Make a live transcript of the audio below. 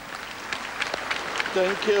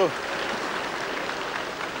Thank you.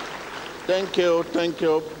 Thank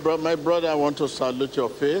you. My brother, I want to salute your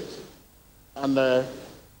faith, and I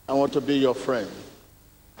want to be your friend.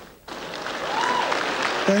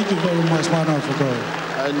 Thank you very much, man of God.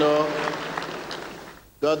 I know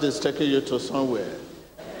God is taking you to somewhere.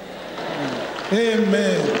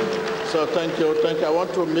 Amen. So thank you. I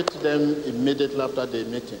want to meet them immediately after the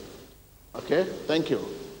meeting. Okay? Thank you.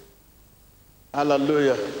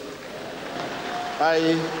 Hallelujah.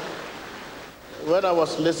 When I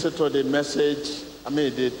was listening to the message,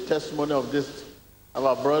 the testimony of this,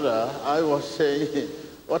 our brother, I was saying,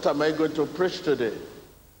 what am I going to preach today?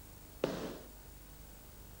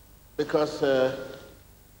 Because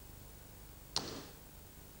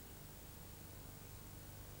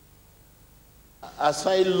as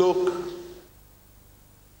I look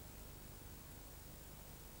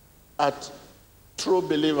at true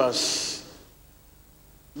believers,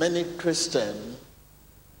 many Christians,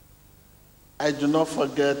 I do not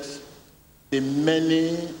forget the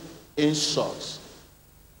many insults.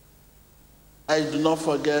 I do not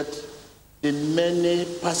forget the many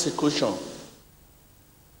persecution.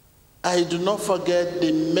 I do not forget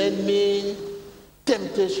the many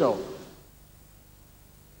temptations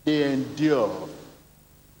they endure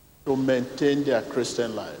to maintain their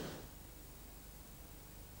Christian life.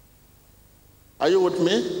 Are you with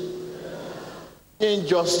me?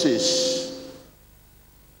 Injustice,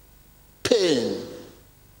 pain,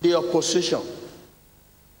 the opposition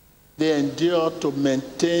they endure to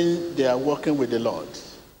maintain their walking with the Lord.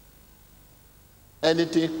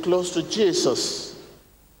 Anything close to Jesus,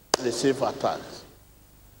 receive attacks.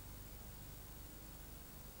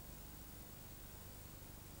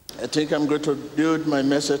 I think I'm going to build my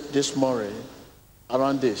message this morning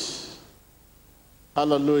around this.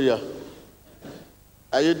 Hallelujah.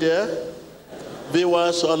 Are you there?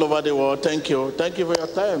 Viewers all over the world, thank you. Thank you for your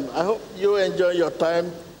time. I hope you enjoy your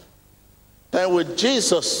time with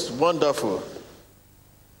Jesus. Wonderful.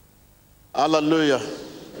 Hallelujah.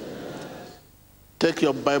 Take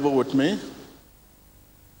your Bible with me.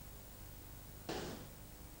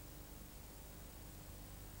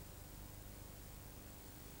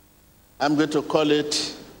 I'm going to call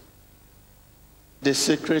it The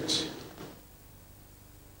Secret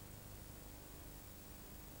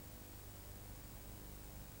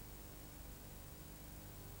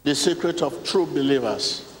of true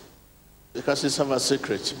believers. Because it's our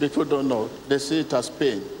secret. People don't know. They see it as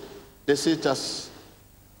pain. They see it as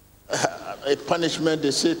a punishment.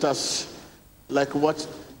 They see it as like what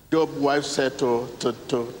Job's wife said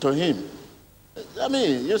to him.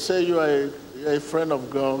 You say you are a friend of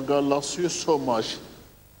God. God loves you so much.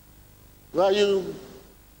 Why are you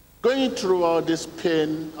going through all this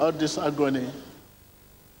pain, all this agony?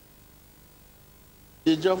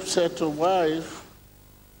 Job said to wife,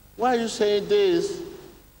 why are you saying this?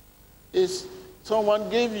 Is someone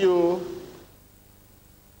gave you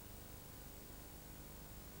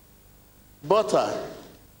butter,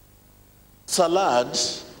 salad,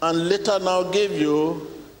 and later now gave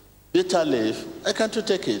you bitter leaf? Why can't you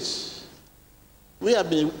take it? We have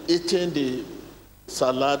been eating the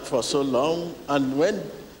salad for so long, and when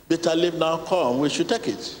bitter leaf now come, we should take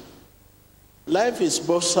it. Life is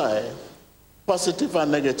both sides, positive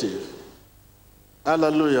and negative.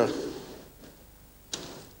 Hallelujah.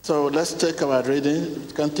 So let's take our reading.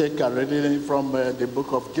 We can take our reading from the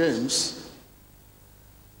book of James.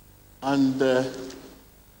 And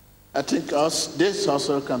I think this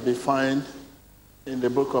also can be found in the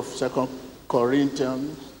book of 2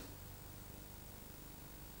 Corinthians,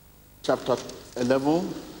 chapter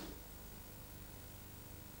 11.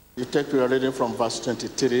 You take your reading from verse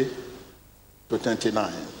 23 to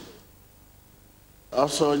 29.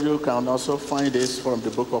 Also, you can also find this from the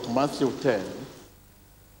book of Matthew 10.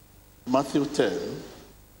 Matthew 10,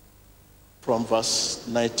 from verse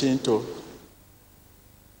 19 to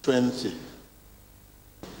 20.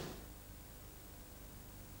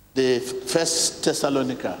 The first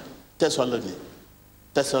Thessalonian.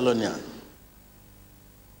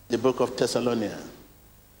 The book of Thessalonians.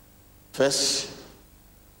 First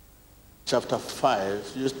chapter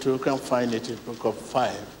 5. You too can find it in the book of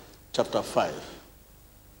 5, chapter 5.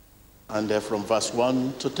 And from verse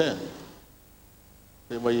 1 to 10.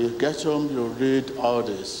 When you get home, you read all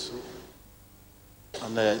this.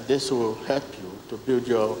 And this will help you to build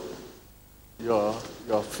your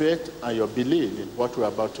faith and your belief in what we're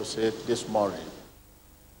about to say this morning.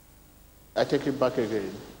 I take it back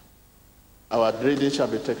again. Our reading shall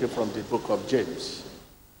be taken from the book of James.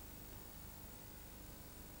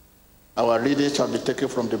 Our reading shall be taken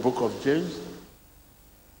from the book of James,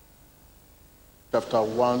 chapter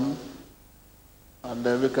 1, And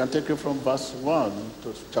then we can take it from verse 1 to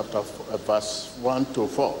verse 1 to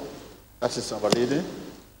 4. That is our reading.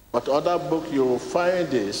 But other book you will find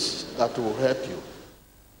this that will help you.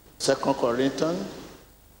 2 Corinthians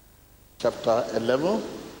chapter 11.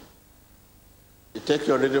 You take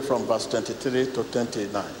your reading from verse 23 to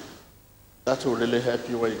 29. That will really help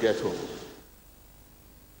you when you get home.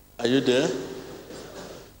 Are you there?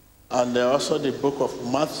 And also the book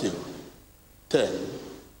of Matthew 10,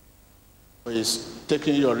 where he's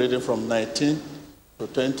taking your reading from 19 to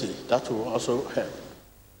 20. That will also help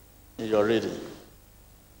in your reading.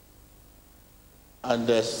 And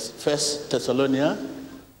the 1 Thessalonians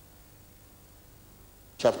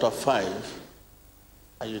chapter 5,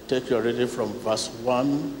 and you take your reading from verse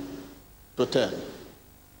 1 to 10.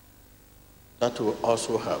 That will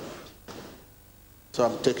also help. So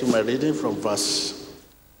I'm taking my reading from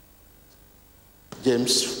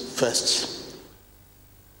James first.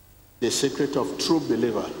 The secret of true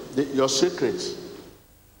believer. Your secret,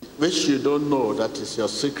 which you don't know that is your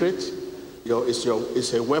secret,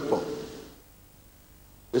 is a weapon.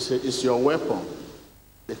 It's your weapon.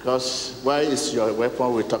 Because why is your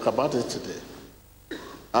weapon? We'll talk about it today.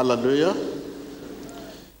 Hallelujah.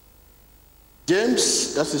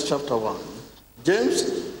 James, that is chapter 1. James,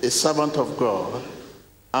 a servant of God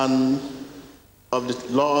and of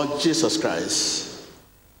the Lord Jesus Christ,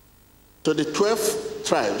 to the 12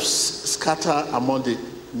 tribes scattered among the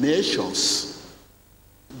nations,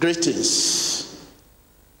 greetings,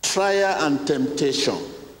 trial and temptation.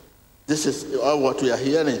 This is all what we are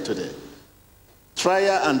hearing today.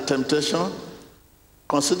 Trial and temptation,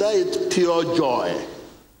 consider it pure joy.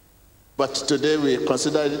 But today we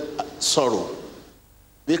consider it sorrow.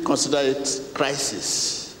 We consider it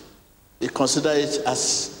crisis. We consider it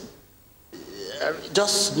as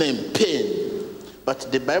just name pain.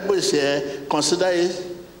 But the Bible is here, consider it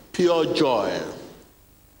pure joy.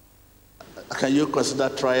 Can you consider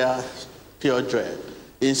trial pure joy?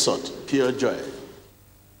 Insult, pure joy.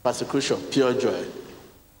 Persecution, pure joy.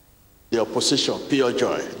 The opposition, pure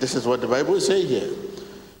joy. This is what the Bible is saying here.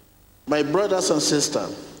 My brothers and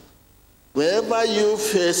sisters, wherever you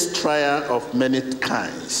face trial of many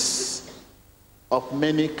kinds,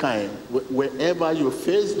 wherever you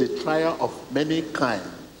face the trial of many kinds,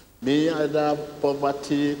 may either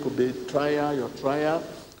poverty could be your trial,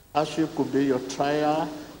 hardship could be your trial,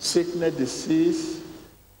 sickness, disease,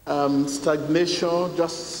 stagnation,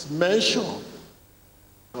 just mention.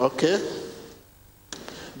 Okay?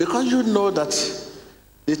 Because you know that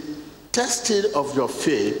the testing of your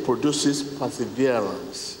faith produces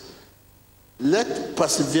perseverance. Let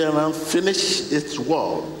perseverance finish its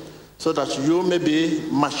work so that you may be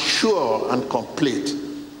mature and complete,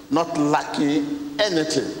 not lacking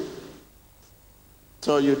anything.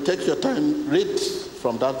 So you take your time, read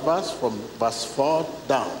from that verse, from verse 4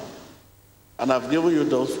 down. And I've given you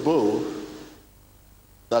those books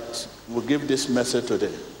that will give this message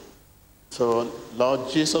today. So, Lord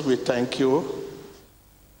Jesus, we thank you.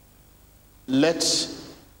 Let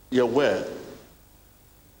your word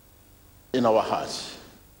in our hearts.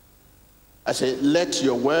 I say, let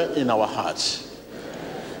your word in our hearts.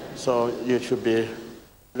 So you should be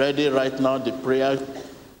ready right now. The prayer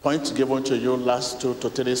points given to you last 2 to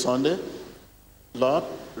 3 Sunday. Lord,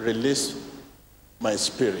 release my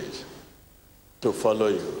spirit to follow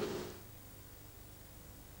you.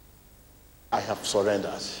 I have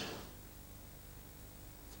surrendered.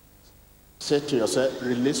 Say to yourself,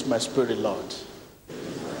 release my spirit, Lord,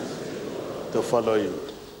 to follow you.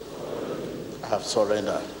 I have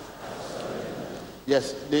surrendered.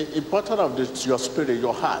 Yes, the importance of your spirit,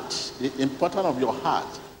 your heart, the importance of your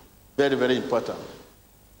heart, very, very important.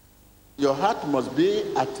 Your heart must be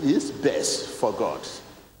at its best for God.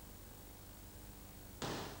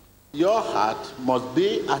 Your heart must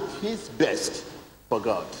be at its best for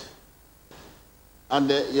God. And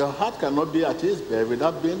your heart cannot be at its best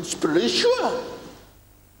without being spiritual.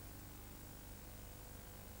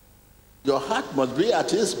 Your heart must be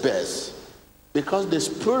at its best because the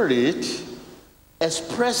spirit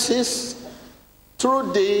expresses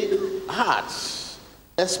through the heart,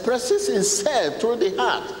 expresses itself through the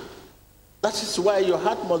heart. That is why your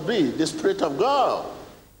heart must be. The Spirit of God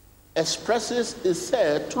expresses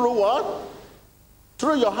itself through what?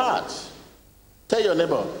 Through your heart. Tell your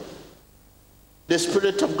neighbor, the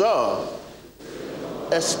Spirit of God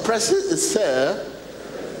expresses itself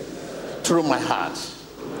through my heart.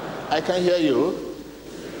 I can hear you.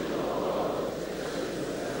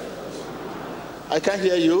 I can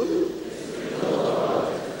hear you.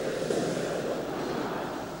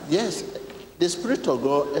 Yes, the Spirit of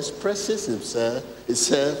God expresses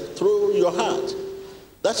itself through your heart.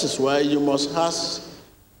 That is why you must have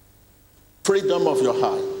freedom of your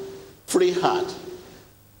heart, free heart,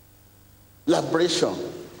 liberation.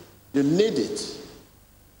 You need it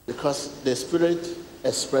because the Spirit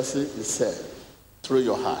expresses itself through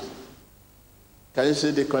your heart. Can you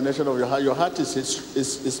see the connection of your heart? Your heart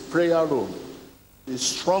is prayer room, it's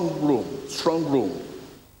strong room.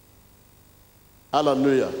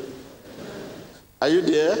 Hallelujah. Are you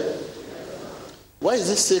there? Why is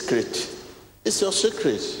it secret? It's your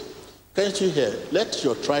secret. Can't you hear? Let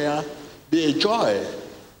your trial be a joy.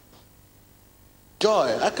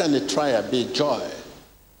 Joy. How can a trial be joy?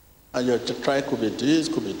 And your trial could be this,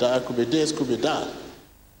 could be that, could be this, could be that.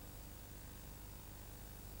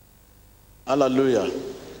 Hallelujah.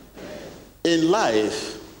 In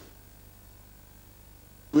life,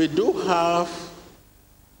 we do have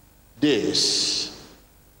days.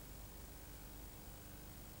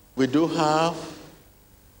 We do have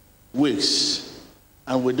weeks.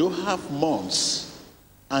 And we do have months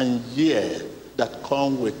and years that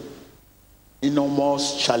come with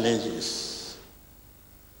enormous challenges.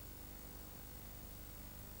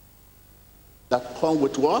 That come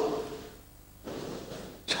with what?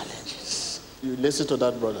 Challenges. You listen to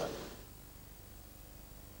that, brother.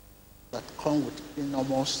 That come with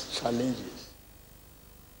enormous challenges.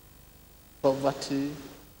 Poverty,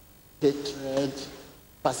 hatred,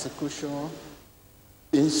 persecution,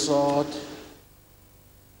 insult,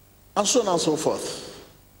 and so on and so forth.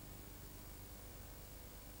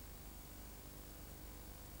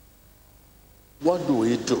 What do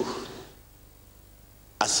we do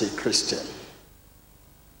as a Christian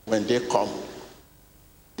when they come,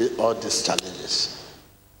 all these challenges?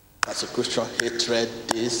 Persecution, hatred,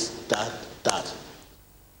 this, that.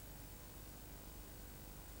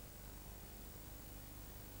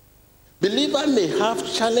 Believers may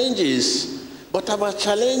have challenges, but our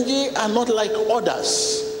challenges are not like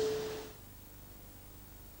others.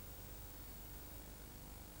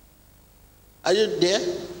 Are you there?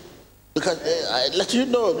 Because I let you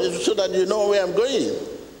know so that you know where I'm going.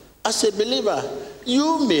 As a believer,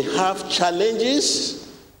 you may have challenges.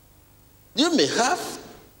 You may have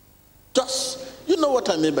you know what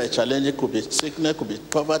I mean by challenge. It could be sickness, could be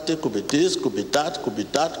poverty, could be this, could be that, could be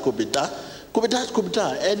that, could be that, could be that, could be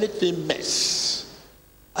that. Anything mess.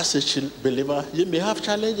 As a believer, you may have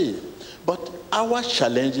challenges. But our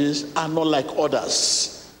challenges are not like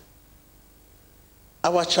others.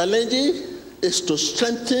 Our challenge is to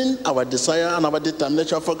strengthen our desire and our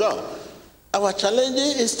determination for God. Our challenge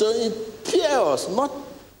is to impair us,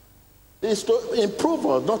 is to improve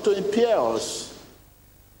us, not to impair us.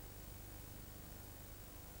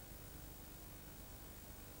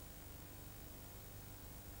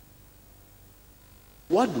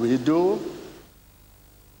 What do we do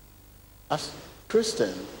as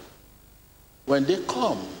Christians when they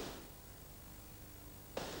come?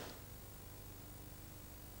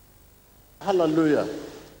 Hallelujah.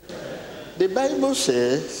 The Bible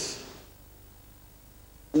says,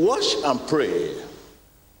 watch and pray.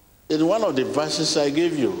 In one of the verses I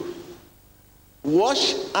gave you,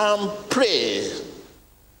 watch and pray.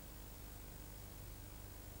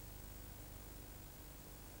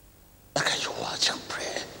 How can you watch and pray?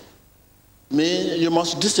 You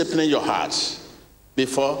must discipline your heart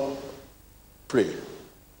before pray.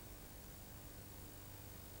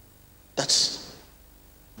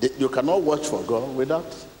 You cannot watch for God without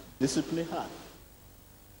disciplining heart.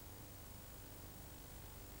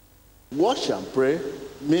 Watch and pray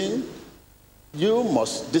means you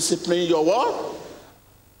must discipline your what?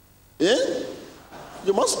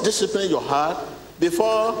 You must discipline your heart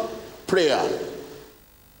before prayer.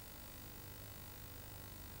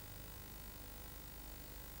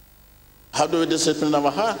 How do we discipline our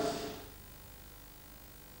heart?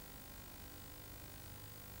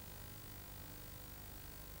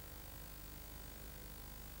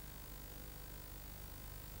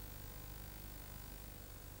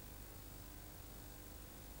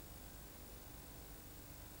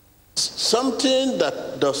 Something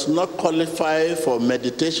that does not qualify for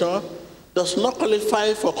meditation does not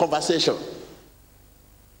qualify for conversation.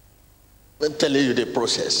 I'm telling you the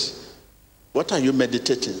process. What are you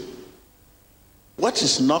meditating? What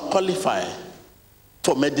is not qualified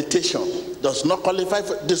for meditation does not qualify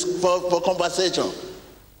for conversation.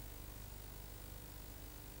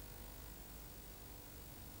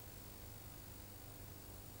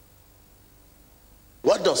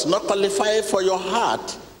 What does not qualify for your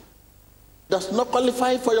heart does not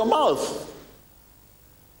qualify for your mouth.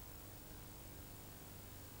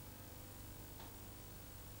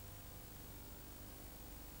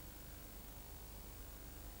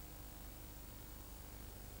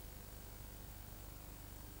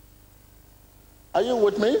 Are you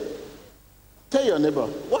with me? Tell your neighbor,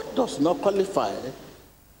 what does not qualify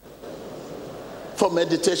for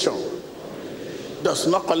meditation does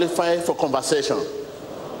not qualify for conversation.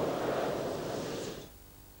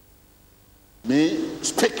 Me,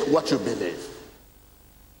 speak what you believe.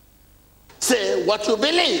 Say what you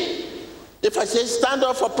believe. If I say stand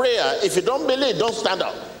up for prayer, if you don't believe, don't stand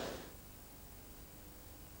up.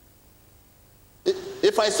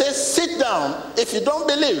 If I say sit down, if you don't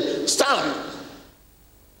believe, stand.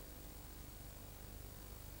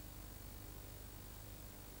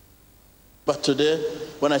 But today,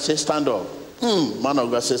 when I say stand up, man of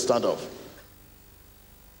God says stand up.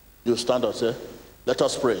 You stand up, say, let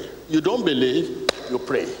us pray. You don't believe, you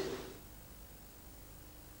pray.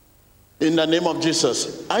 In the name of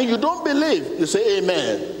Jesus. And you don't believe, you say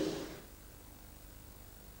amen.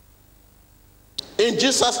 In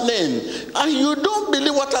Jesus' name. And you don't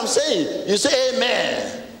believe what I'm saying, you say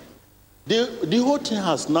amen. The whole thing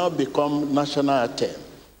has now become national anthem.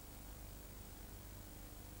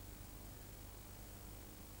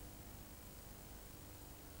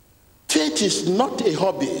 Faith is not a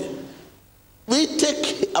hobby. We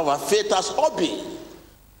take our faith as hobby.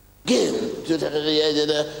 Game.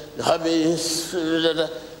 Hobbies.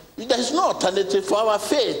 There is no alternative for our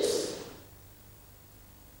faith.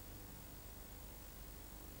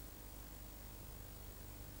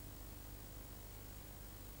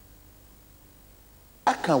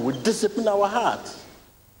 How can we discipline our heart?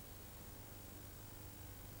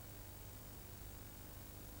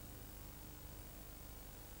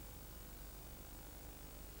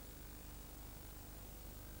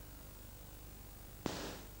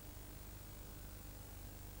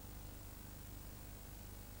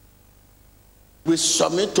 We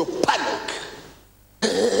submit to panic.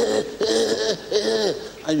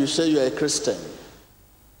 And you say you're a Christian.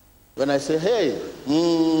 When I say, hey,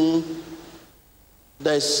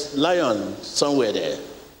 there's lion somewhere there.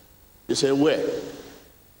 You say, where?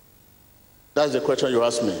 That's the question you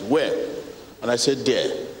ask me. Where? And I say,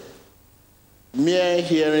 there. Mere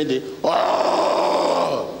hearing the,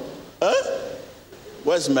 oh! Huh?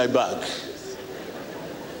 Where's my bag?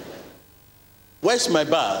 Where's my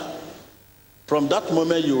bag? From that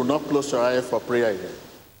moment, you will not close your eyes for prayer again.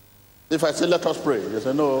 If I say, let us pray, you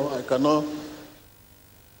say, no, I cannot.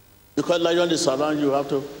 Because lion is around, you have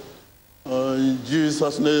to, in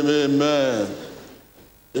Jesus' name, amen.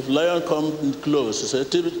 If lion comes close, you say,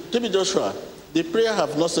 TB Joshua, the prayer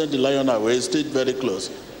have not sent the lion away, it's still very close.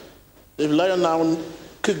 If lion now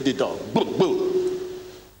kick the door, boom, boom,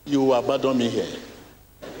 you will abandon me here.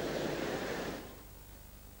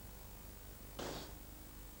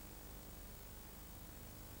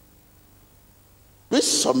 We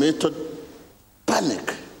submit to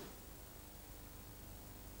panic.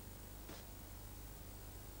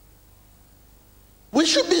 We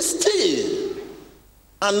should be still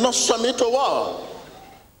and not submit to war.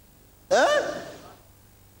 Eh?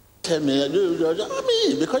 Tell me,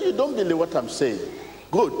 because you don't believe what I'm saying.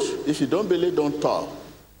 Good. If you don't believe, don't talk.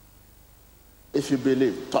 If you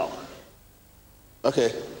believe, talk.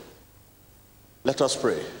 Okay. Let us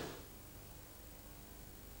pray.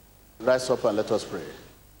 Rise up and let us pray.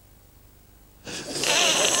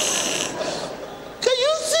 Can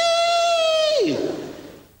you see?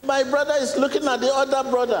 My brother is looking at the other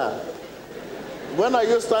brother. When are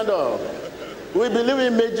you stand up? We believe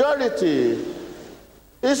in majority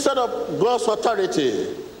instead of God's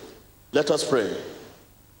authority. Let us pray.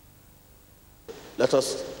 Let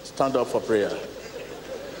us stand up for prayer.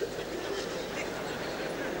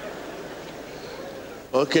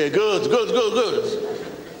 Okay, good.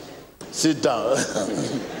 Sit down.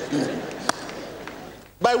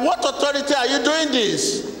 By what authority are you doing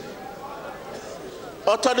this?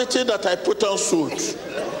 Authority that I put on suit.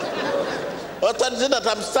 Authority that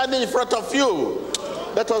I'm standing in front of you.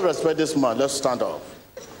 Let us respect this man. Let's stand up.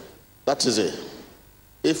 That is it.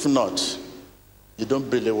 If not, you don't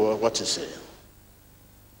believe what he says.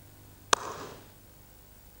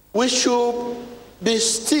 We should be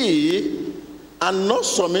still and not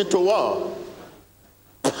submit to what?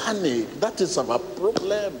 Panic. That is our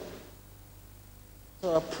problem. It's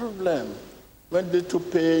our problem. When little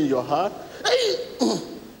pain in your heart, hey,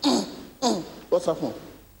 what's happened?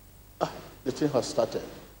 The thing has started.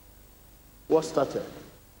 What started?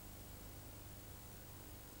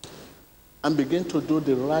 And begin to do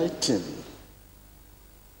the right thing.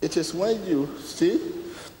 It is when you see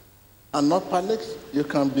and not panic, you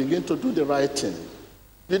can begin to do the right thing.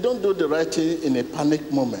 You don't do the right thing in a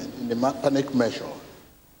panic moment, in a panic measure.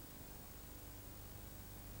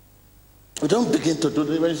 You don't begin to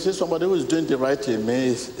do it. When you see somebody who is doing the right thing,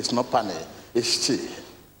 it's not panic, it's still.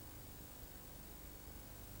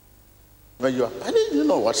 When you are panicked, you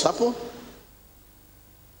know what's happened.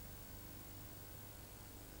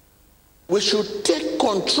 We should take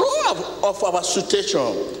control of our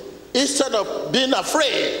situation instead of being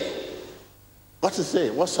afraid. What to say?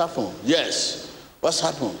 What's happened? Yes. What's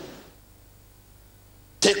happened?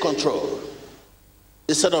 Take control.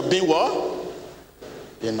 Instead of being what?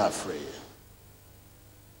 Being afraid.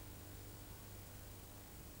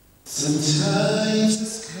 Sometimes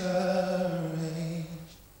it's courage,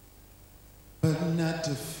 but not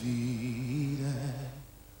defeated.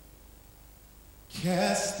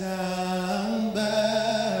 Cast down,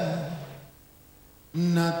 but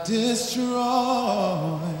not destroyed.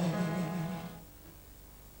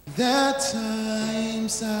 There are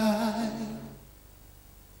times I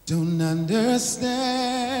don't understand,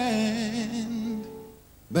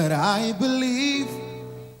 but I believe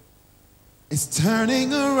it's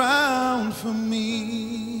turning around for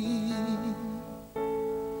me.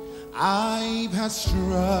 I've had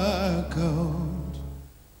struggled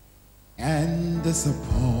and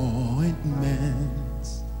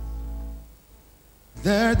disappointments.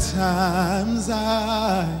 There are times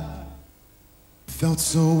I felt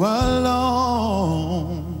so alone,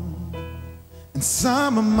 and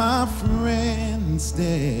some of my friends,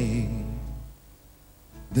 they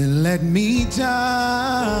let me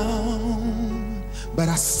down, but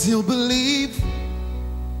I still believe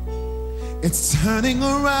it's turning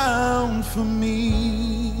around for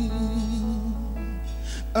me,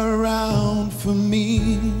 around for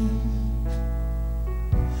me,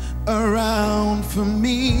 around for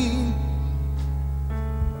me,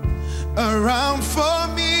 around for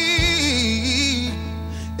me.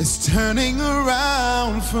 It's turning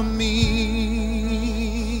around for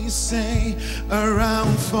me. Say,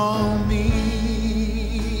 around for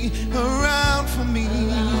me, around for me,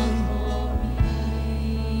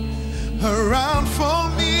 around for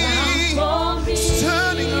me. It's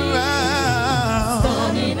turning around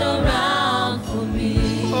for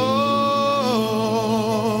me.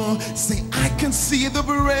 Oh, say, I can see the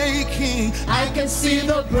breaking. I can see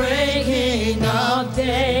the breaking of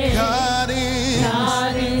day. God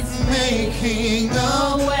is making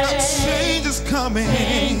a way. A change is coming.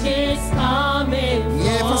 Change is coming.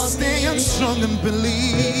 Yeah, if I stand strong and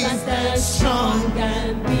believe,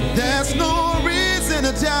 there's no reason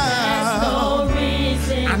to doubt. No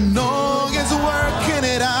reason. I know it's working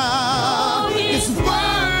it out. It's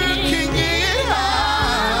working it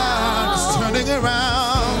out. It's turning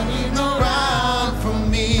around for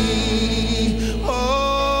me.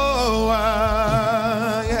 Oh,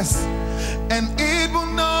 yes. And it will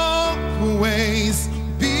not always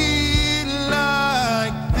be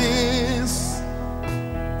like this.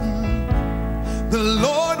 The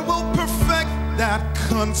Lord will perfect that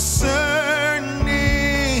concerning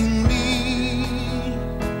me,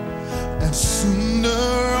 and sooner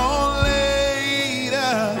or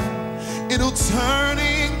later it'll turn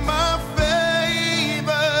in my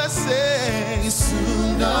favor. Say,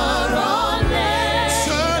 sooner or later,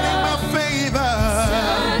 turn in my favor.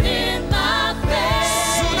 Turn in my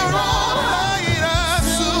favor. Sooner or later,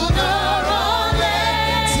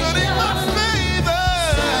 turn in my favor.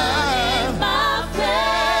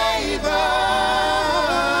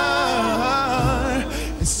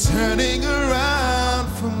 It's turning around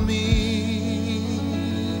for me.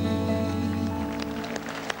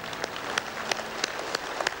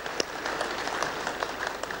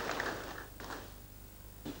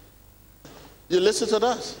 You listen to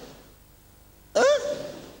that? Huh?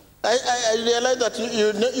 I realize that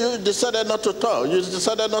you decided not to talk. You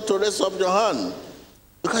decided not to raise up your hand.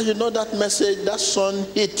 Because you know that message, that song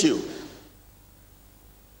hit you.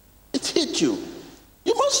 It hit you.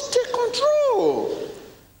 You must take control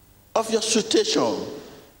of your situation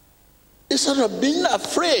instead of being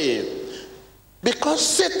afraid. Because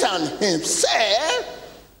Satan himself,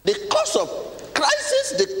 the cause of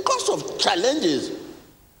crisis, the cause of challenges,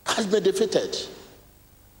 has been defeated.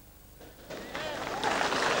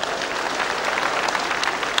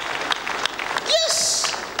 Yes,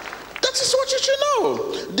 that is what you should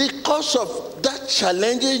know. The cause of that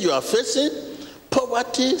challenges you are facing,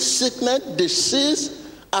 poverty, sickness, disease,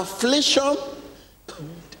 affliction,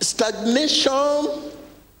 stagnation,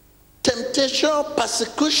 temptation,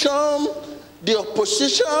 persecution, the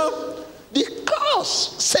opposition, the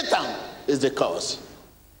cause, Satan is the cause,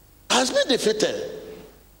 has been defeated.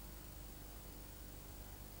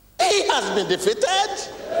 He has been defeated.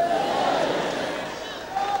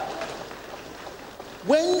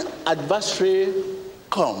 When adversary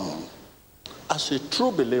come, as a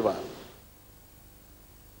true believer,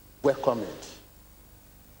 welcome it.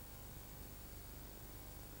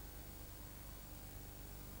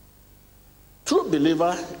 True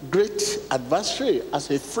believer, great adversary as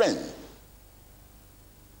a friend.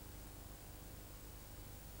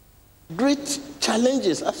 Great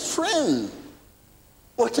challenges as friend.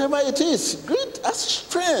 Whatever it is, great as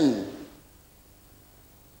friend.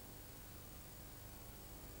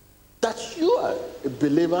 That you are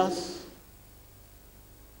believers.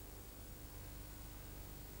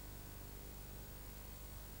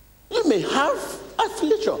 You may have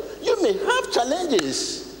affliction. You may have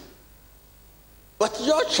challenges. But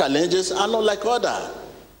your challenges are not like others.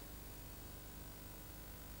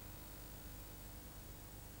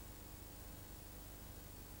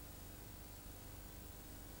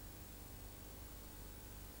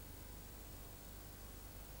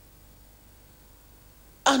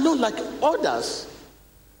 Are not like others.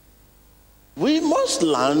 We must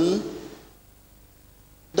learn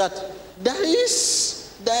that there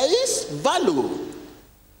is value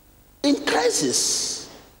in crisis.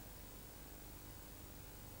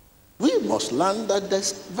 We must learn that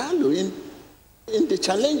there's value in the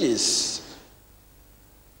challenges.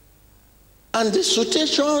 And the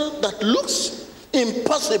situation that looks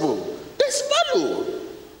impossible, there's value.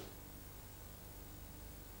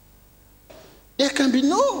 There can be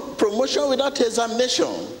no promotion without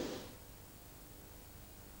examination.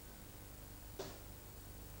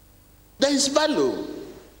 There is value.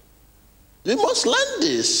 We must learn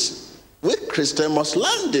this. We Christians must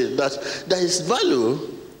learn this, that there is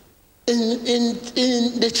value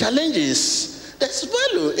in the challenges. There's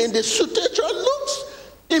value in the situation looks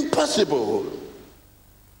impossible.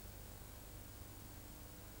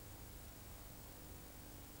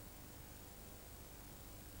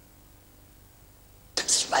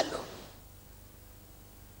 There's value.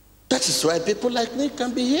 That is why people like me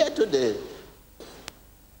can be here today.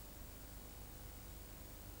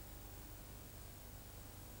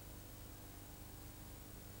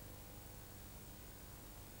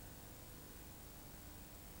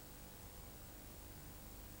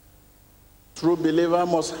 True believer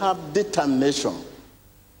must have determination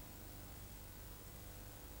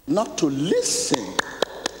not to listen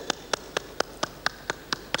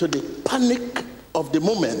to the panic of the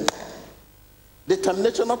moment.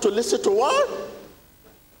 Determination not to listen to what?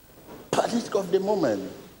 Panic of the moment.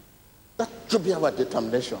 That should be our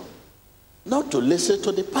determination. Not to listen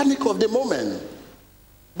to the panic of the moment,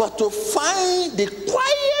 but to find the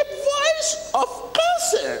quiet voice of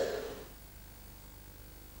counsel.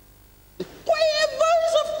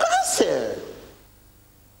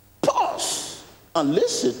 Pause and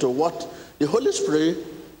listen to what the Holy Spirit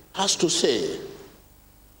has to say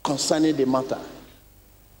concerning the matter.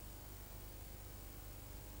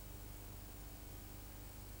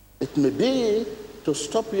 It may be to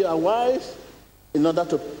stop you a while in order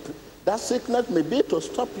to, that sickness may be to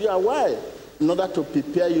stop you a while in order to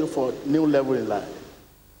prepare you for a new level in life.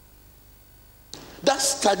 That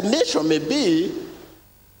stagnation may be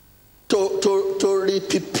to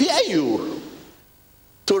prepare you,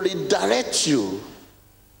 to redirect you,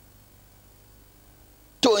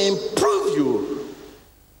 to improve you.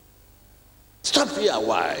 Stop your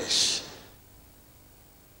wise.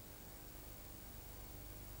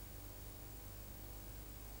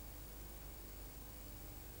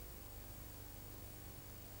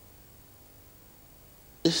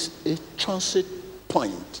 It's a transit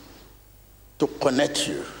point to connect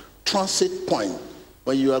you. Transit point.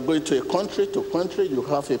 When you are going to country, you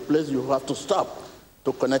have a place you have to stop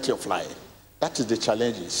to connect your flight. That is the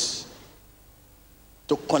challenges.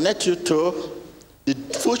 To connect you to the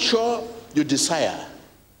future you desire.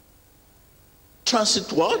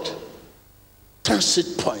 Transit what?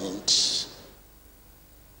 Transit point.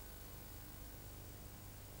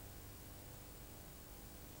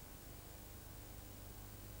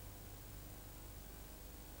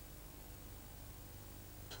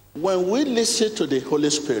 When we listen to the Holy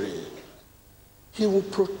Spirit, He will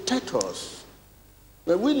protect us.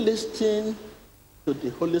 When we listen to the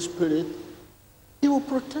Holy Spirit, He will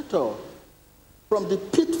protect us from the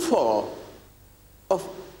pitfall of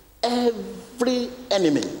every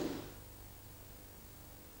enemy.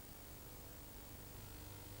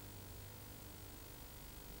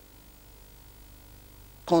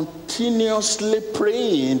 Continuously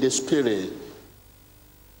praying in the Spirit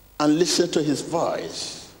and listen to His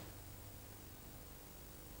voice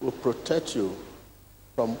will protect you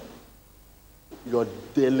from your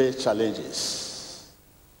daily challenges.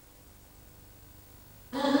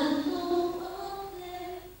 I know all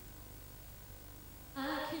that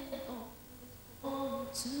I can hold on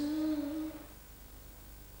to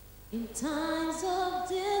in times of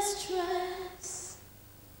distress,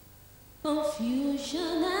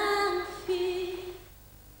 confusion and fear.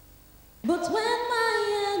 But But when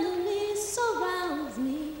my enemy surrounds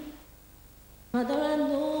me, Father, I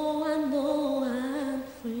know I'm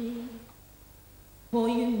free. For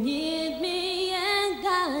you lead me and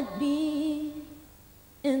guide me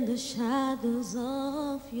in the shadows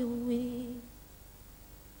of your wings.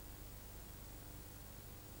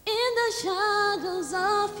 In the shadows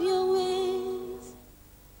of your wings,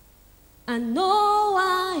 I know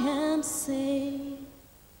I am safe.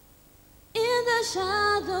 In the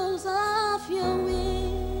shadows of your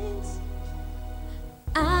wings,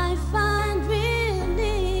 I find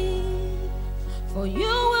relief. For you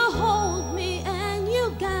will hold me and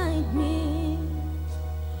you guide me.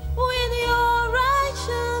 With your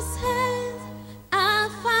righteous hands, I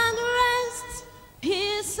find rest,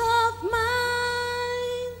 peace of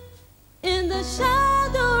mind. In the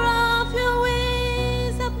shadow of your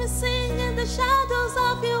wings, let me sing in the shadows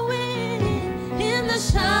of your wings. In the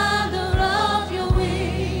shadow of your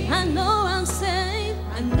wings, I know I'm safe.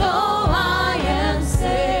 I know I am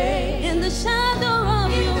safe. In the shadow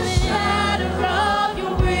of your wings,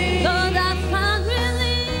 Lord, I find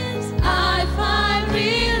release. I find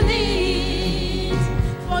release.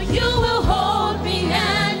 For you will hold me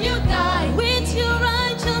and you guide with your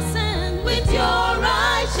righteous hand. With your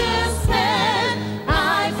righteous hand,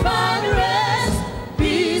 I find rest,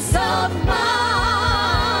 peace of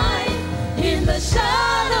mind. In the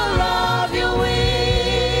shadow of your wings,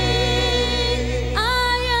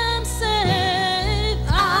 I am safe.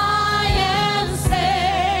 I am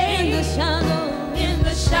safe. In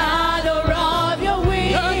the shadow of your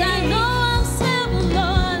wings, Lord, I know I'm safe,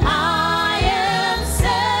 Lord. I am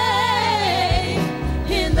safe.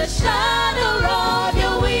 In the shadow of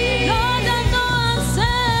your wings, Lord, I know I'm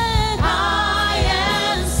safe. I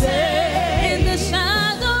am safe. In the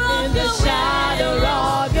shadow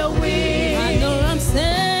of your wings, I know I'm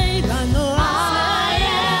safe. I know I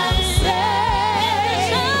am safe. In the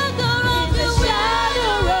shadow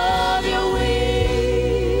of your wings.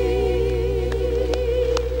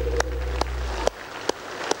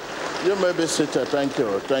 You may be seated. Thank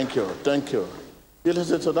you. You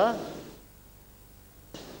listen to that?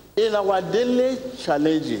 In our daily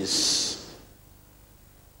challenges,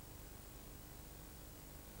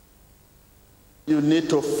 you need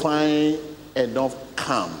to find enough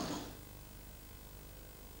calm.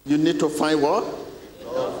 You need to find what?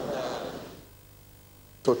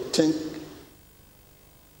 To think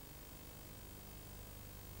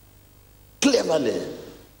cleverly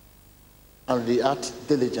and react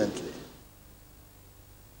diligently.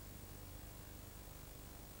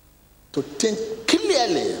 To think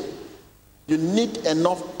clearly, you need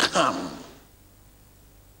enough calm.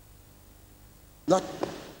 Not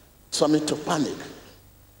submit to panic.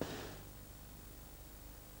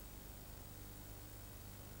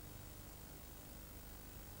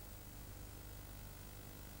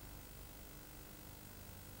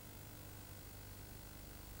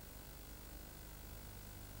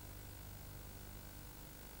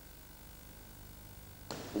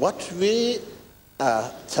 What we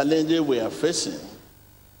are challenging, we are facing,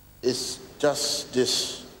 is just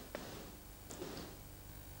this.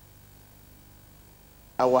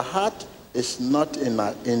 Our heart is not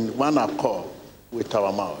in one accord with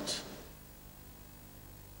our mouth.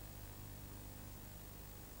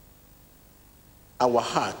 Our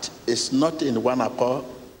heart is not in one accord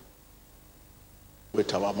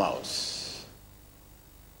with our mouth.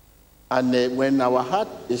 And when our heart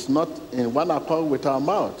is not in one accord with our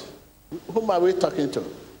mouth, whom are we talking to?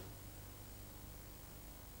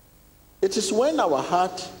 It is when our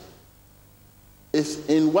heart is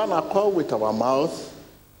in one accord with our mouth,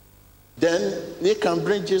 then we can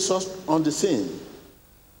bring Jesus on the scene.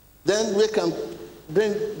 Then we can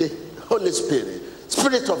bring the Holy Spirit,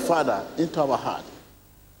 Spirit of Father, into our heart.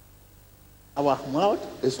 Our mouth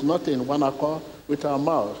is not in one accord with our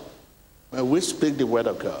mouth when we speak the word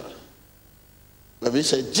of God. When we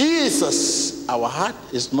say Jesus, our heart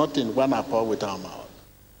is not in one accord with our mouth.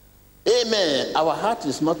 Amen. Our heart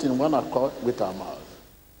is not in one accord with our mouth.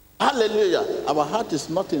 Hallelujah. Our heart is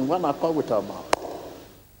not in one accord with our mouth.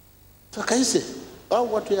 So can you see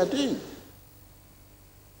what we are doing?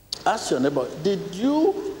 Ask your neighbor, did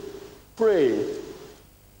you pray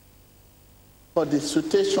for the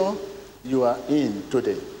situation you are in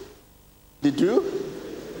today? Did you?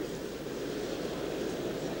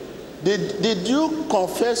 Did you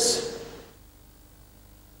confess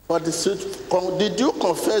for the did you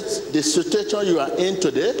confess the situation you are in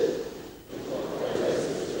today?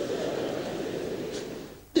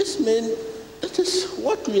 This means it is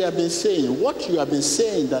what we have been saying. What you have been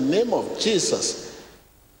saying in the name of Jesus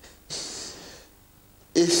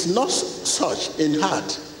is not such in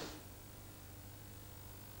heart.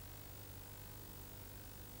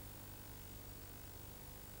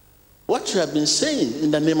 what you have been saying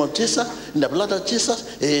in the name of Jesus, in the blood of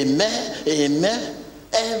Jesus, amen, amen,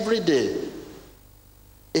 every day,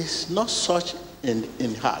 is not such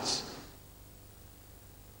in hearts.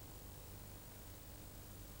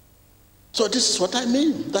 So this is what I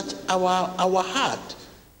mean, that our heart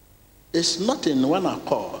is not in one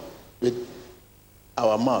accord with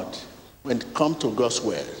our mouth when it comes to God's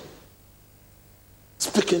word.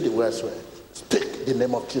 Speaking the word's word. Speak the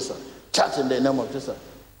name of Jesus. Chant in the name of Jesus.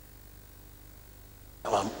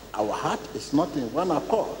 Our heart is not in one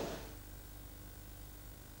accord.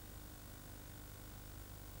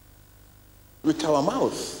 With our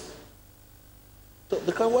mouth. So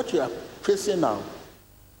because what you are facing now,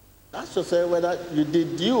 that's to say whether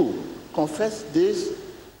you confess this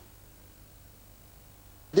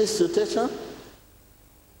situation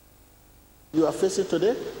you are facing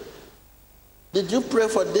today? Did you pray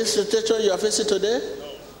for this situation you are facing today? No.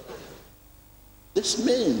 This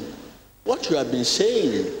means what you have been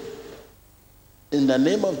saying in the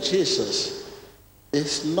name of Jesus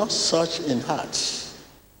is not such in hearts.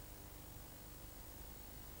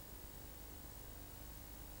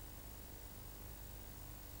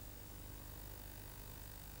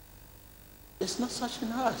 It's not such in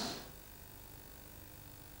hearts.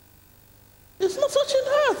 It's not such in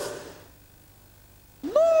hearts.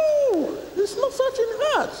 No, it's not such in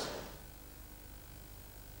hearts.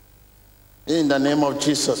 In the name of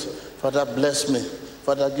Jesus, Father, bless me.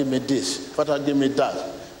 Father, give me this. Father, give me that.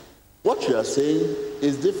 What you are saying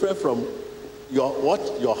is different from your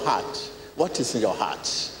heart. What is in your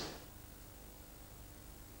heart?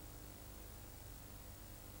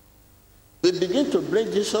 We begin to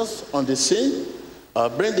bring Jesus on the scene,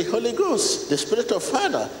 bring the Holy Ghost, the Spirit of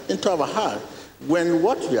Father, into our heart. When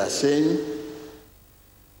what we are saying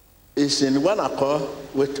is in one accord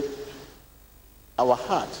with our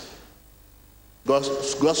heart,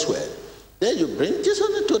 God's word, then you bring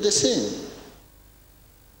Jesus into the scene.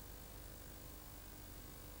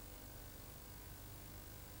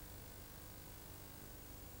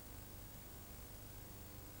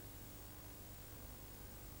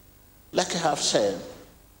 Like I have said,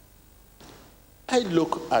 I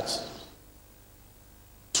look at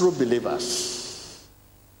true believers,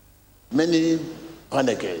 many born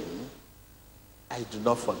again. I do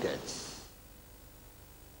not forget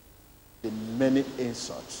the many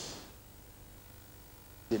insults,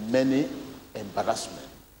 the many embarrassment,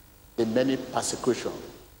 the many persecution,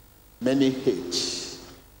 many hate,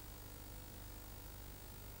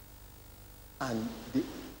 and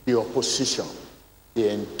the opposition they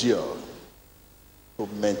endure to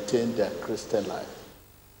maintain their Christian life.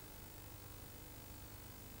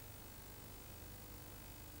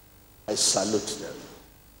 I salute them.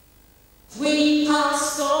 We are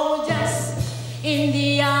soldiers in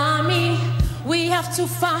the army. We have to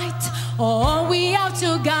fight or we have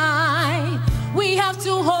to guide. We have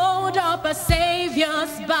to hold up a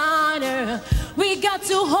Savior's banner. We got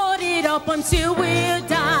to hold it up until we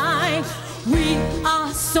die. We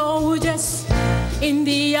are soldiers in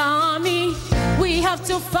the army. We have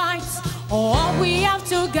to fight or we have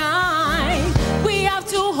to guide. We have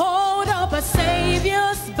to hold up a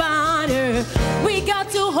Savior's banner. We got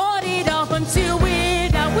to hold it up until we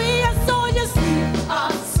die. We are soldiers. We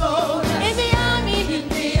are soldiers in the army. In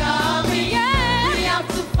the army, yeah. We have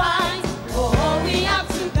to fight or we have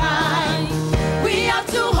to die. We have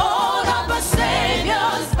to hold up a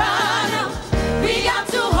Savior's banner. We got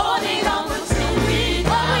to hold it up until we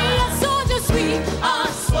die. We are soldiers. We are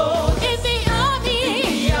soldiers in the army.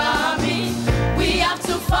 In the army, we have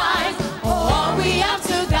to fight or we have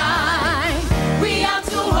to die. We have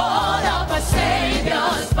to hold up a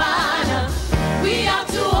Savior's banner. We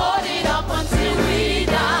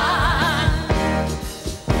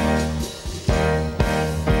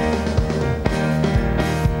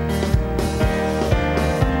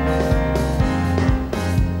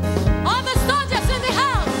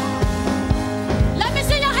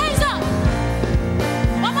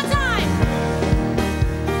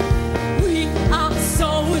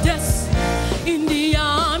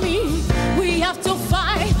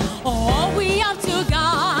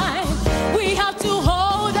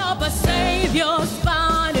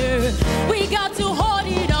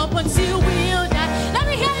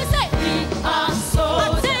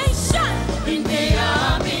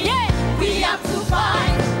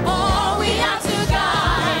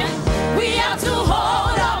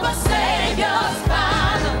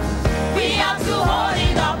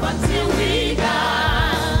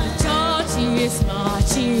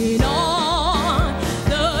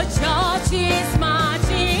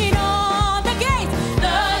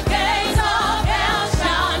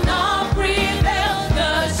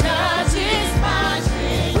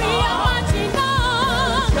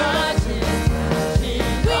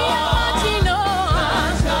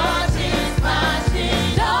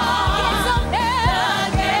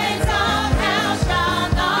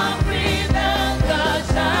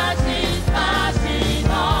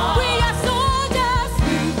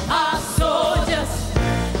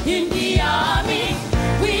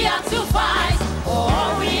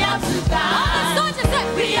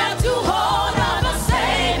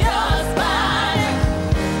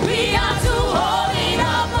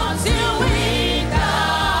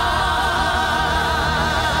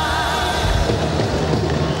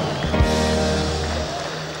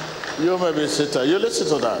You may be seated. You listen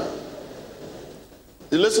to that.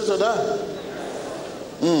 You listen to that?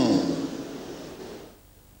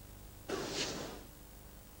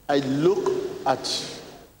 I look at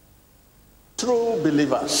true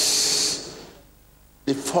believers,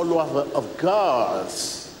 the followers of God.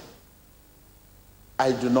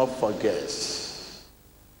 I do not forget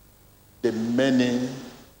the many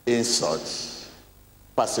insults,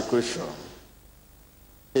 persecution,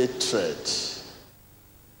 hatred,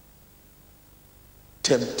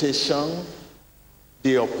 temptation,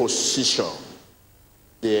 the opposition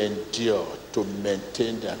they endure to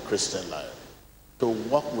maintain their Christian life, to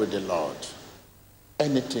walk with the Lord.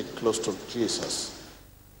 Anything close to Jesus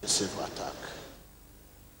is an attack.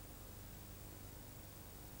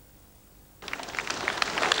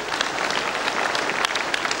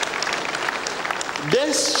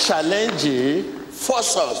 This challenge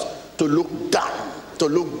forces us to look down, to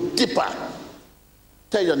look deeper.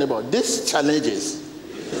 Tell your neighbor, these challenges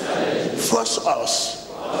force us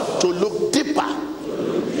to look deeper.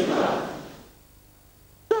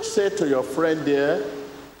 Just say to your friend there,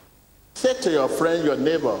 say to your friend, your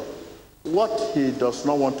neighbor, what he does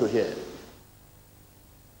not want to hear.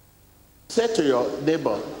 Say to your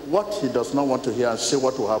neighbor what he does not want to hear and see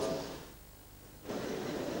what will happen.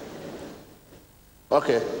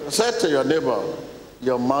 Okay, say to your neighbor,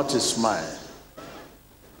 your mouth is mine.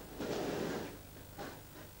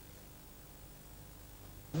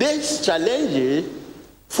 This challenge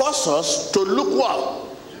forces us to look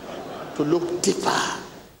what? To look deeper.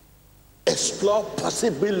 Explore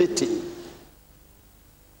possibility.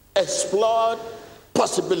 Explore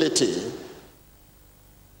possibility.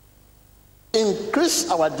 Increase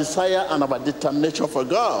our desire and our determination for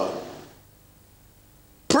God.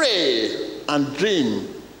 Pray and dream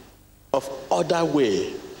of other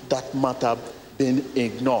ways that might have been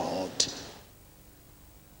ignored.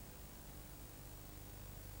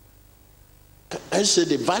 I say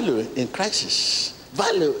the value in crisis,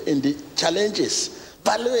 value in the challenges,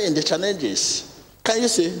 value in the challenges. Can you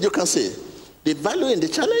see? You can see the value in the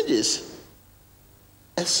challenges.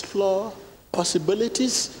 Explore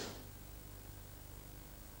possibilities.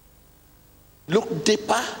 Look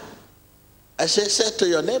deeper. I say to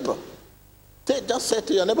your neighbor. Just say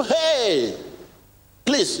to your neighbor, hey,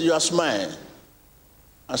 please, you are smiling.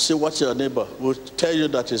 And see what your neighbor will tell you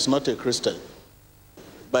that he's not a Christian.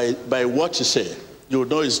 By what you say, you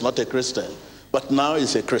know he's not a Christian. But now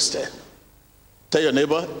he's a Christian. Tell your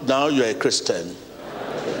neighbor, now you're a Christian.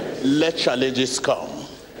 Let challenges come.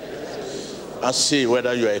 And see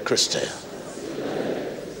whether you're a Christian.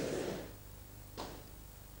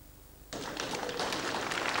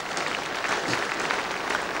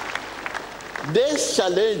 This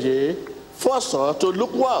challenge forces us to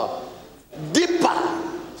look what? Deeper.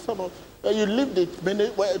 You leave the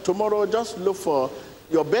minute, tomorrow just look for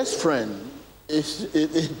your best friend.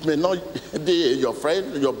 It may not be your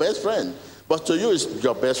friend, your best friend, but to you it's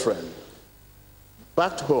your best friend.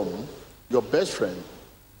 Back home, your best friend,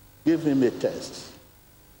 give him a test.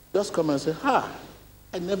 Just come and say,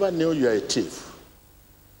 I never knew you're a thief.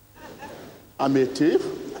 I'm a thief.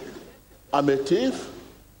 I'm a thief.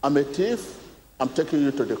 I'm a thief. I'm taking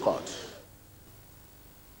you to the court.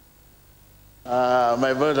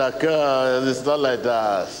 My brother, it's not like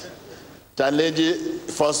that. Challenge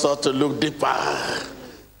forces us to look deeper.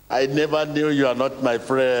 I never knew you are not my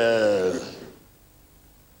friend.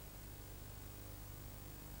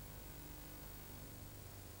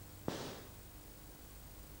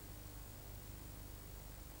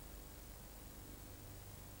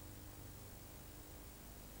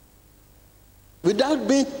 Without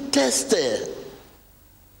being tested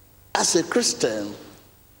as a Christian,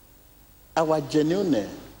 our genuineness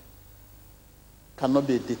cannot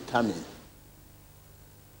be determined.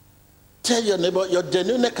 Tell your neighbor, your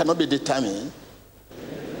genuineness cannot be determined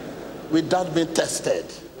without being tested.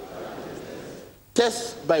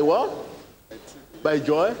 Test by what? By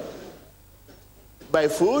joy? By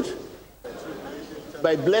food?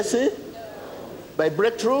 By blessing? By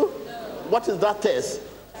breakthrough? What is that test?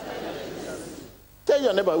 Tell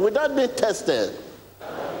your neighbor, without being tested,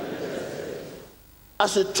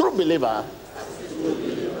 as a true believer,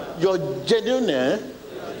 your genuineness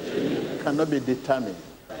cannot be determined.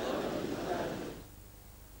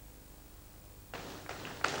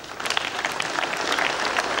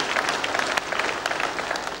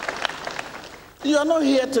 You are not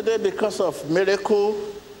here today because of miracle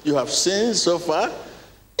you have seen so far.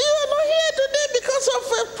 You are not here today because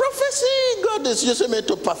of a prophecy God is using me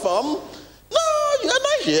to perform. No, you are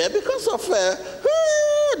not here because of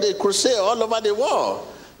the crusade all over the world.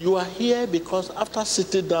 You are here because after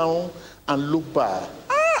sitting down and look back,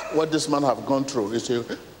 what this man have gone through.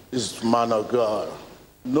 Is man of God.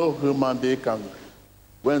 No human being can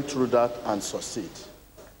went through that and succeed.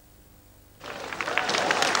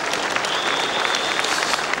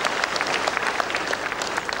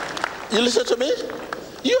 You listen to me?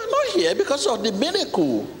 You are not here because of the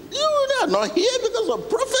miracle. You are not here because of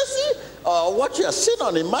prophecy or what you have seen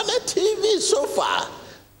on Emmanuel TV so far.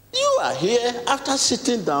 You are here after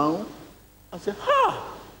sitting down and say,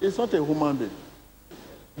 it's not a human being.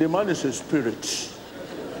 The man is a spirit.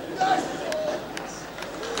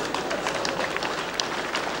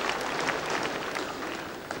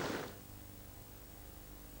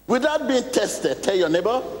 Without being tested, tell your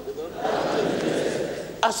neighbor,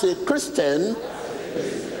 as a Christian,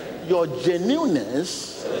 your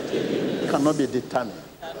genuineness cannot be determined.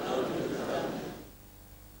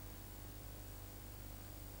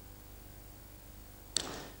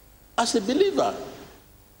 As a believer,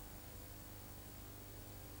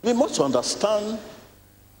 we must understand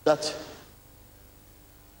that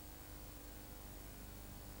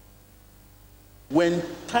when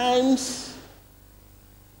times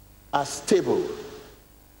are stable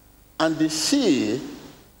and the sea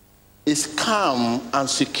is calm and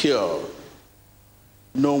secure,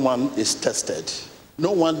 no one is tested.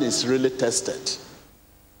 No one is really tested.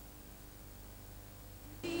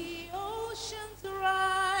 The oceans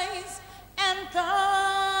rise and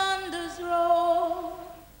thunders roar.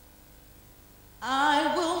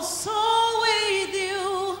 I will soar with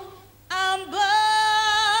you above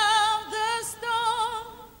the storm.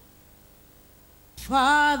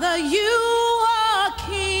 Father, you are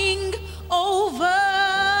king over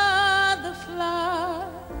the flood.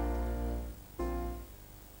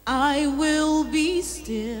 I will be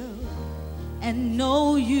still and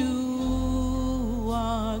know you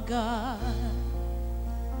are God.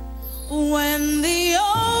 When the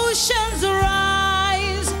oceans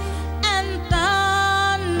rise and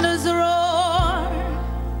thunders roar,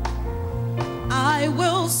 I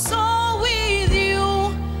will soar with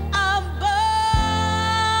you above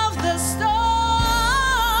the storm.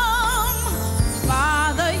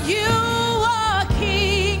 Father, you are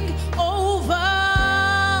king over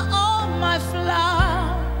all my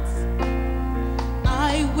floods.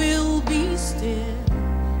 I will be still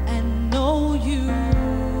and know you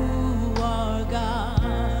are God.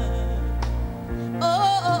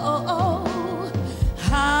 Oh, oh, oh,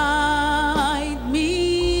 hide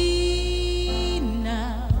me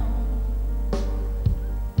now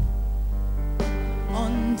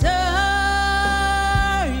under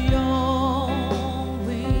your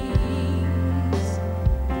wings.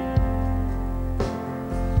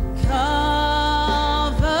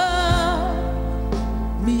 Cover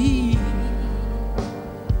me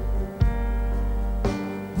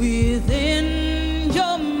within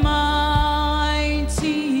your mighty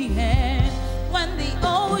hand. When the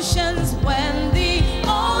oceans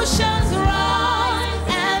rise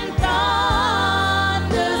and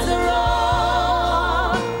thunders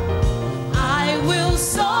roar, I will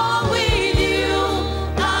soar with you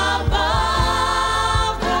above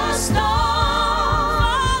the storm.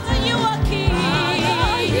 Father, you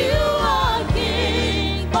are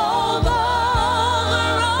king. Over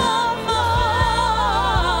all my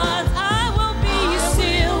life. I will be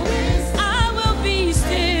still. I will be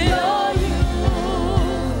still.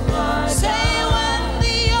 Say when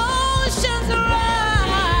the oceans rise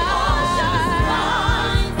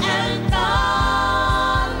and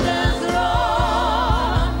thunders roar,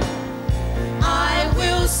 I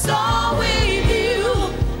will soar with you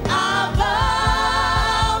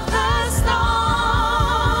above the storm.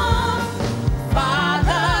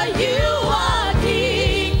 Father, you are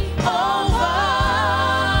king over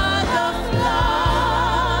the flood.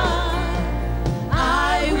 I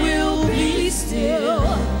will be still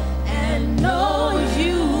and know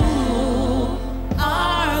you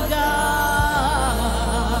are God.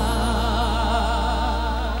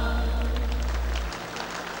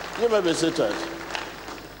 You may be seated.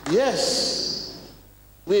 Yes,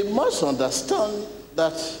 we must understand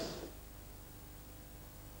that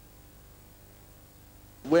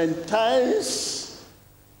when times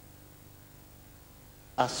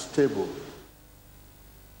are stable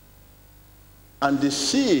and the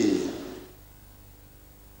sea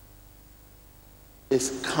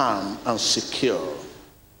is calm and secure,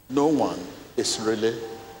 no one is really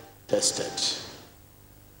tested.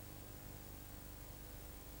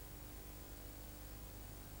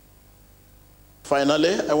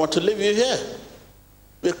 Finally, I want to leave you here.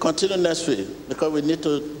 We'll continue next week because we need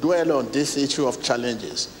to dwell on this issue of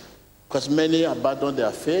challenges. Because many abandon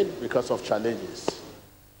their faith because of challenges.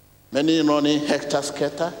 Many running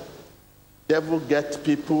hectare-scatter. devil gets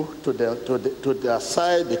people to their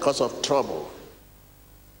side because of trouble.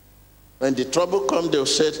 When the trouble comes,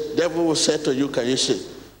 devil will say to you, can you see?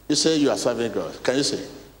 You say you are serving God. Can you see?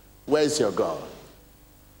 Where is your God?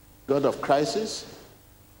 God of crisis?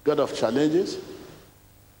 God of challenges?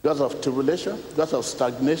 God of tribulation? God of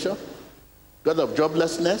stagnation? God of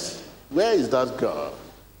joblessness? Where is that God?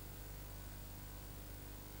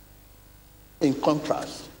 In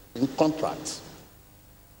contrast,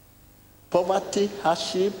 poverty,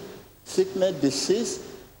 hardship, sickness, disease,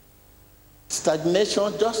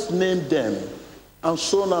 stagnation, just name them, and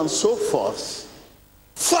so on and so forth,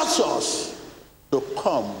 force us to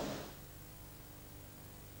come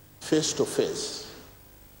face to face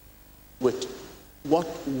with what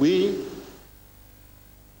we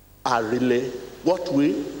really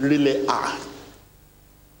are.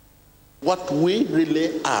 What we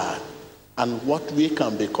really are and what we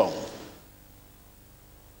can become.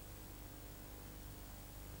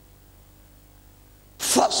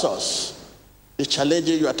 Force us. The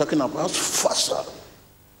challenges you are talking about, force us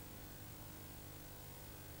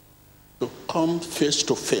to come face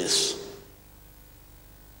to face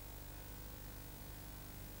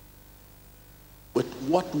with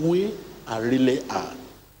what we really are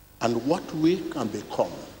and what we can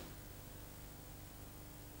become.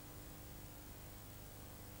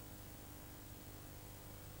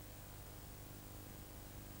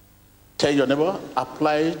 Tell your neighbor,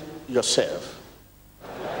 apply yourself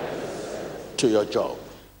to your job.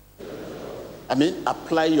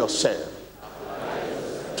 Apply yourself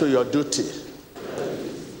to your duty.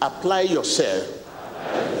 Apply yourself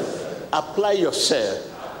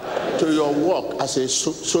to your work as a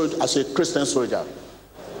Christian soldier.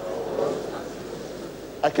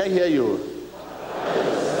 I can't hear you.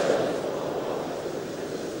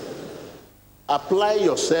 Apply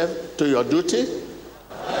yourself to your duty.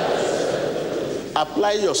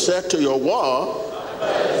 Apply yourself to your war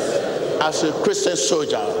as a Christian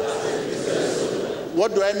soldier.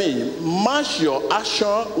 What do I mean? Match your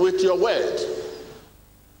action with your word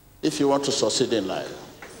if you want to succeed in life.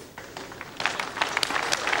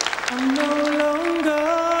 I'm no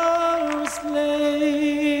longer a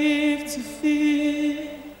slave to fear.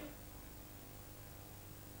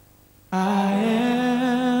 I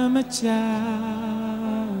am a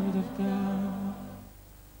child of God.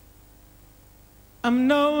 I'm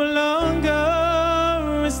no longer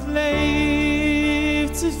a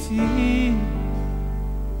slave to fear.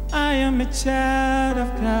 I am a child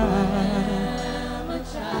of God.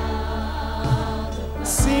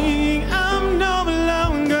 Sing, I'm no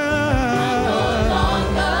longer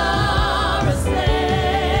a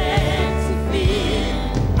slave to fear.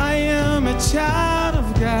 I am a child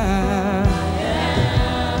of God. I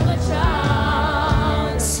am a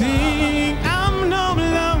child. Sing, I'm no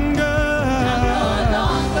longer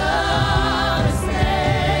a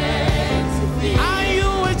slave to fear. Are you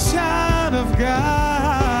a child of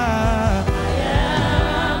God? I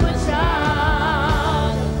am a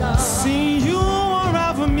child of God. Sing, you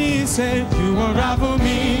unravel me, say you unravel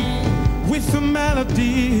me with a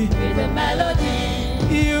melody. With a melody,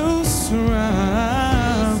 You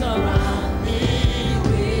surround. surround me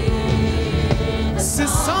with Say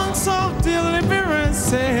songs of deliverance,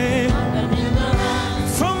 say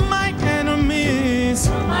deliverance from my enemies.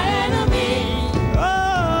 from my enemies. Oh,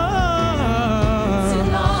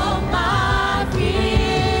 Till all my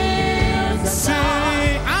fears are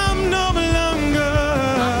say I'm no longer.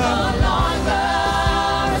 no longer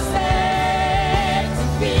a slave to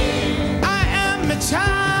fear. I am a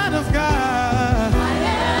child of God. I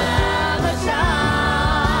am a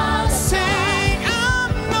child. Say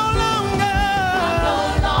I'm no longer. No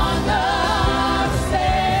longer a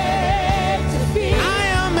slave to fear. I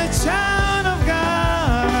am a child of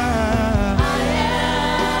God. I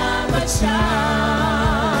am a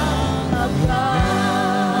child of God.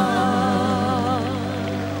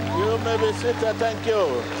 You may be seated. Thank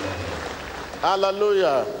you.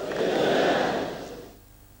 Hallelujah.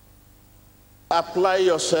 Apply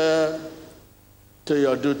yourself to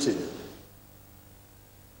your duty.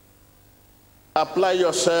 Apply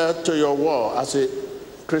yourself to your war as a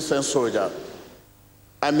Christian soldier.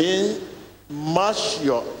 Match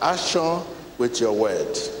your action with your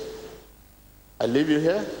word. I leave you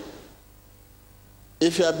here.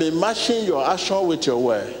 If you have been matching your action with your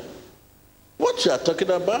word, what you are talking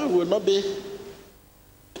about will not be.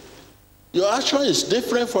 Your action is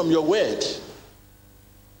different from your word.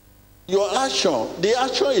 Your action, the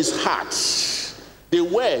action is heart. The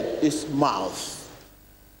word is mouth.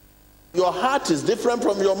 Your heart is different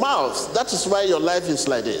from your mouth. That is why your life is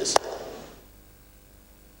like this.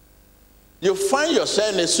 You find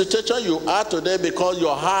yourself in a situation you are today because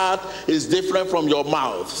your heart is different from your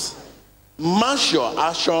mouth. Match your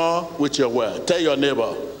action with your word. Tell your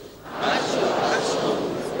neighbor. Match your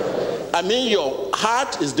action. I mean, your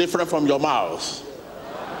heart is different from your mouth.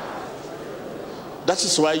 That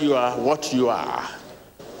is why you are what you are.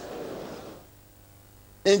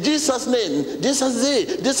 In Jesus' name,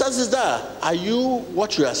 Jesus is that. Are you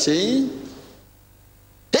what you are saying?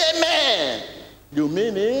 Amen. You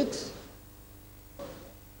mean it?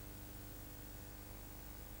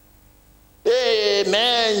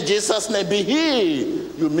 Amen. Jesus' name be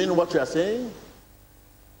healed. You mean what you are saying?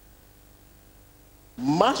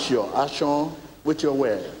 Match your action with your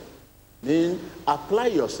word. Mean apply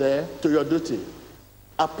yourself to your duty.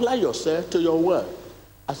 Apply yourself to your word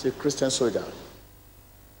as a Christian soldier.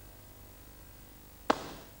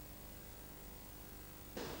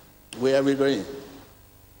 Where are we going?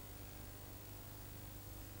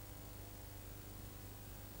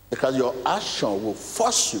 Because your action will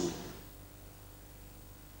force you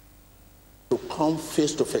to come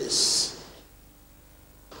face to face.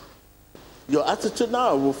 Your attitude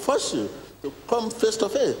now will force you to come face to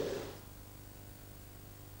face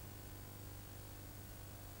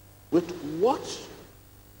with what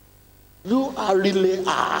you really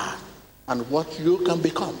are and what you can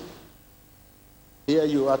become. Here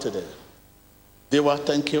you are today. Dewa,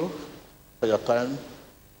 thank you for your time.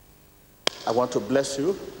 I want to bless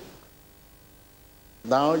you.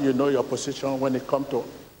 Now you know your position when it comes to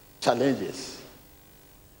challenges.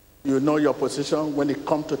 You know your position when it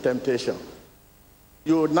comes to temptation.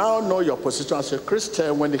 You now know your position as a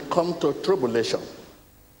Christian when it comes to tribulation.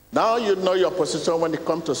 Now you know your position when it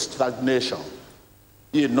comes to stagnation.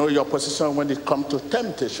 You know your position when it comes to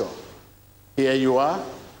temptation. Here you are.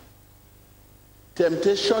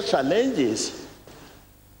 Temptation, challenges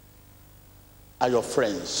are your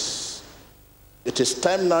friends. It is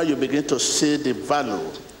time now you begin to see the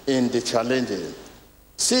value in the challenges.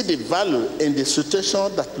 See the value in the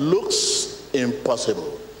situation that looks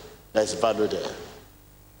impossible. There's value there.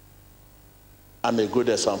 I'm a good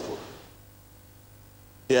example.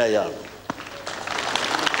 Here I am.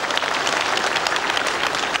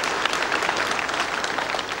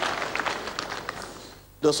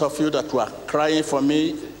 Those of you that were crying for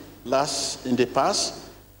me in the past,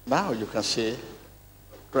 now you can say,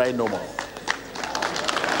 cry no more.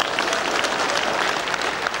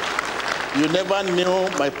 You never knew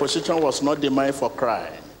my position was not the mind for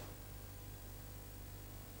crying.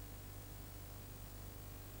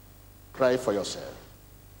 Cry for yourself.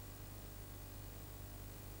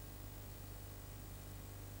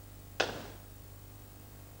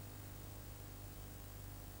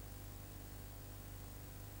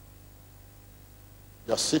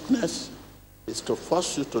 Your sickness is to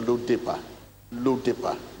force you to look deeper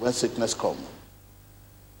when sickness comes.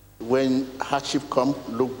 When hardship comes,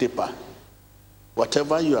 look deeper.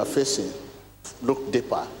 Whatever you are facing, look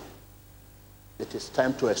deeper. It is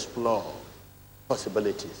time to explore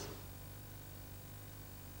possibilities.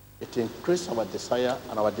 It increases our desire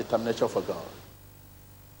and our determination for God.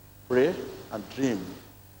 Pray and dream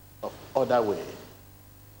of other way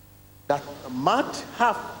that might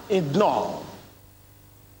have ignored.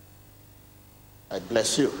 I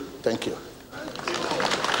bless you. Thank you.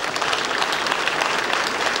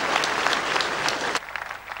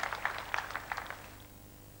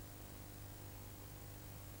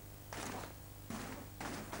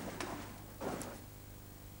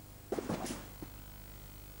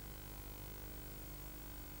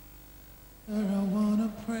 I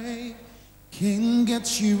wanna pray, can't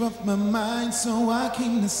get you off my mind, so I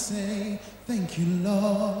came to say thank you,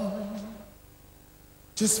 Lord,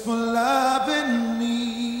 just for loving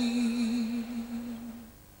me.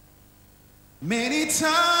 Many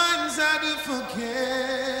times I do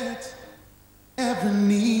forget every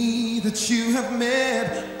need that you have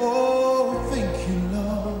met. Oh, thank you,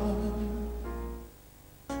 Lord.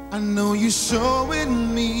 I know you're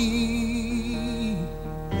showing me.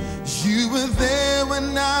 You were there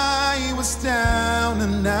when I was down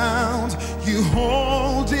and out. You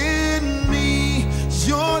holding me.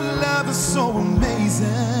 Your love is so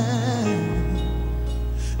amazing.